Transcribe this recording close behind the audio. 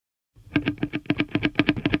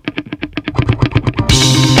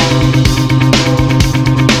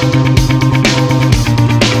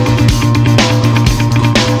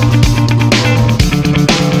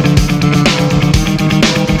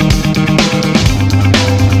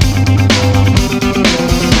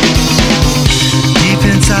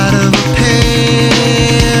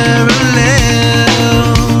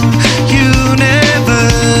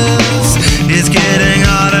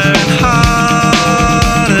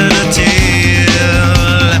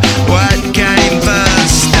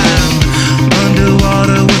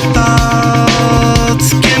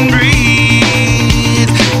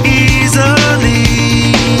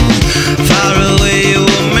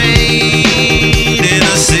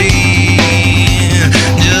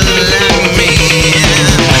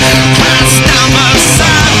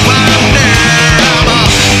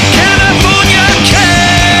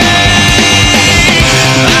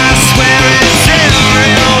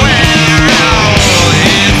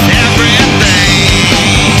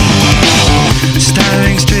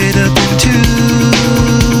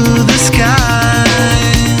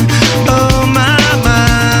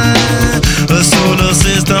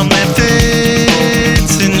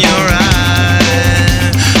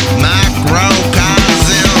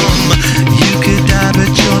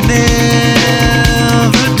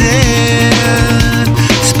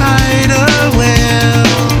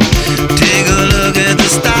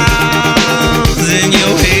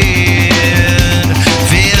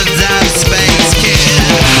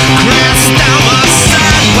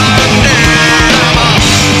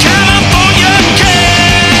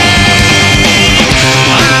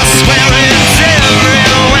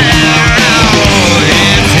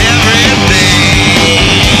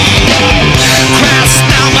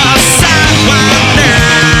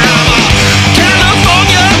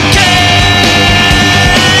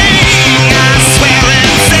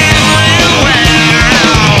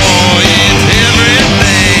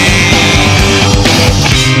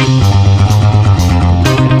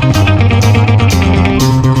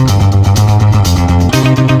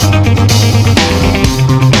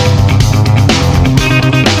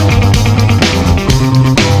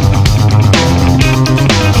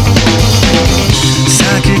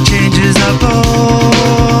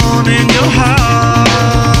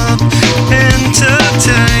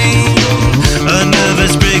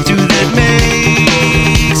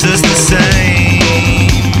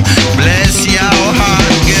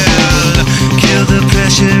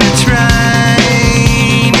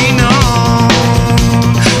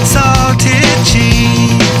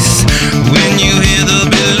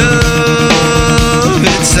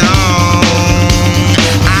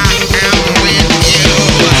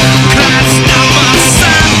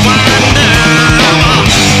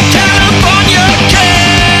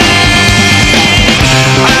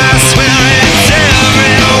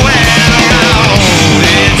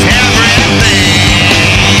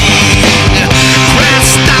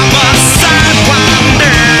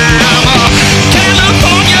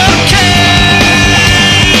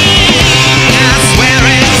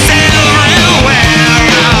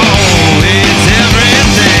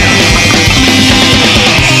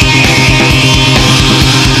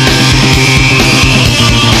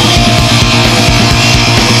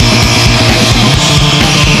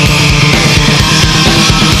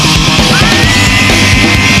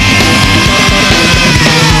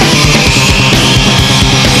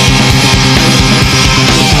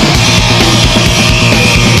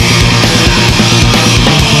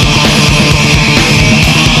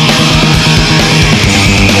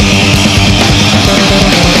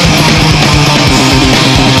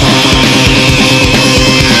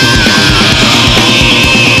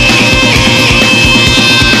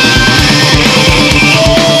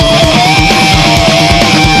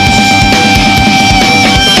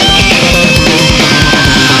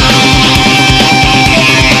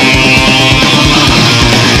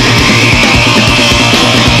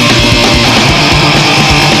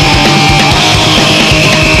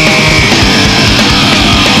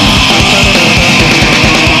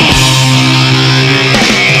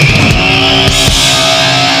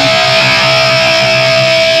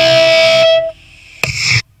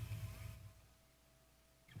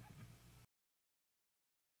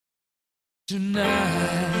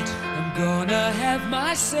Tonight, I'm gonna have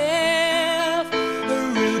myself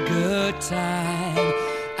a real good time.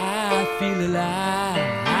 I feel alive,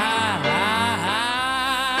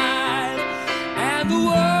 and the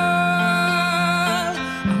world,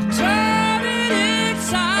 I'll turn it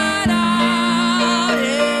inside out.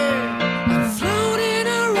 Yeah. I'm floating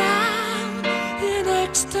around in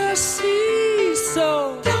ecstasy,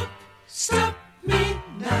 so don't stop me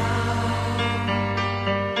now.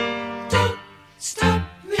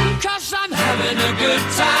 I'm having a good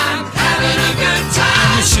time, having a good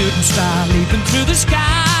time. I'm a shooting star leaping through the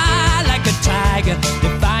sky like a tiger,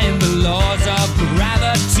 defying the laws of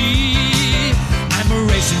gravity. I'm a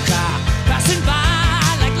racing car passing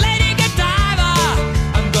by like Lady Godiva.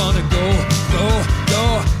 I'm gonna go, go, go.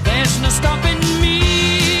 There's no stopping me.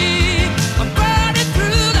 I'm burning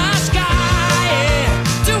through the sky,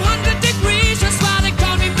 yeah. 200 degrees, that's why they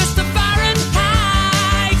call me Mr.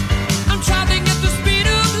 Fahrenheit. I'm traveling at the speed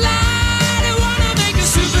of light.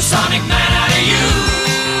 Supersonic man out of you.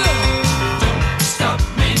 Don't stop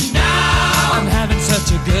me now. I'm having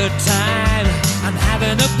such a good time. I'm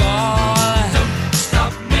having a ball. Don't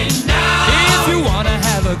stop me now. If you wanna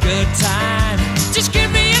have a good time, just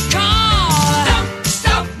give me a call. Don't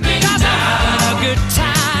stop me now. 'Cause I'm having a good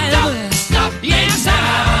time. Don't stop me now. Yes, I'm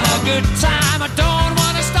having a good time. I don't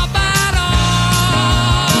wanna stop at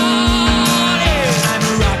all. Yeah. I'm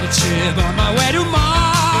a rocket ship on my way to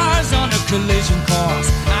Mars on a collision course.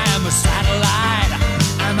 Satellite,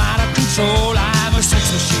 I'm out of control. I'm a sex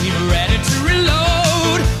machine ready to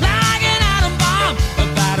reload, like an atom bomb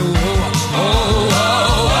about to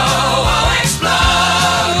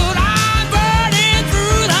explode. I'm burning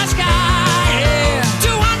through the sky, yeah.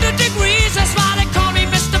 200 degrees, that's why they call me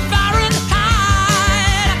Mr.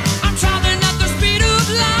 Fahrenheit. I'm traveling at the speed of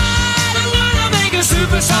light. I wanna make a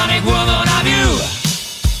supersonic woman of you.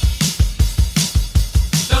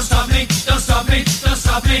 Don't stop me, don't stop me, don't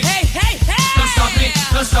stop me. Hey, hey, hey! Don't stop me,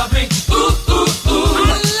 don't stop me. Ooh, ooh, ooh.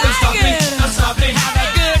 Don't stop me, don't stop me. Have a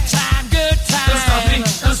good time, good time. Don't stop me,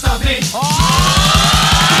 don't stop me. Oh!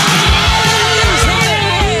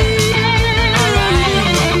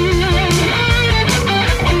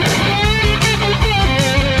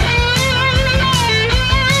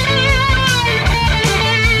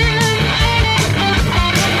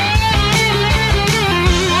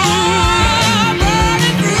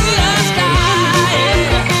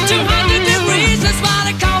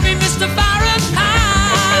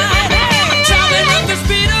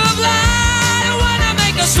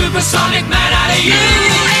 Supersonic man out of you.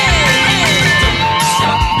 Don't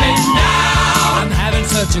stop me now. I'm having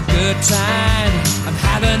such a good time. I'm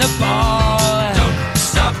having a ball. Don't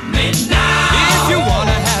stop me now. If you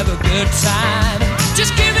wanna have a good time,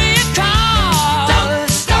 just give it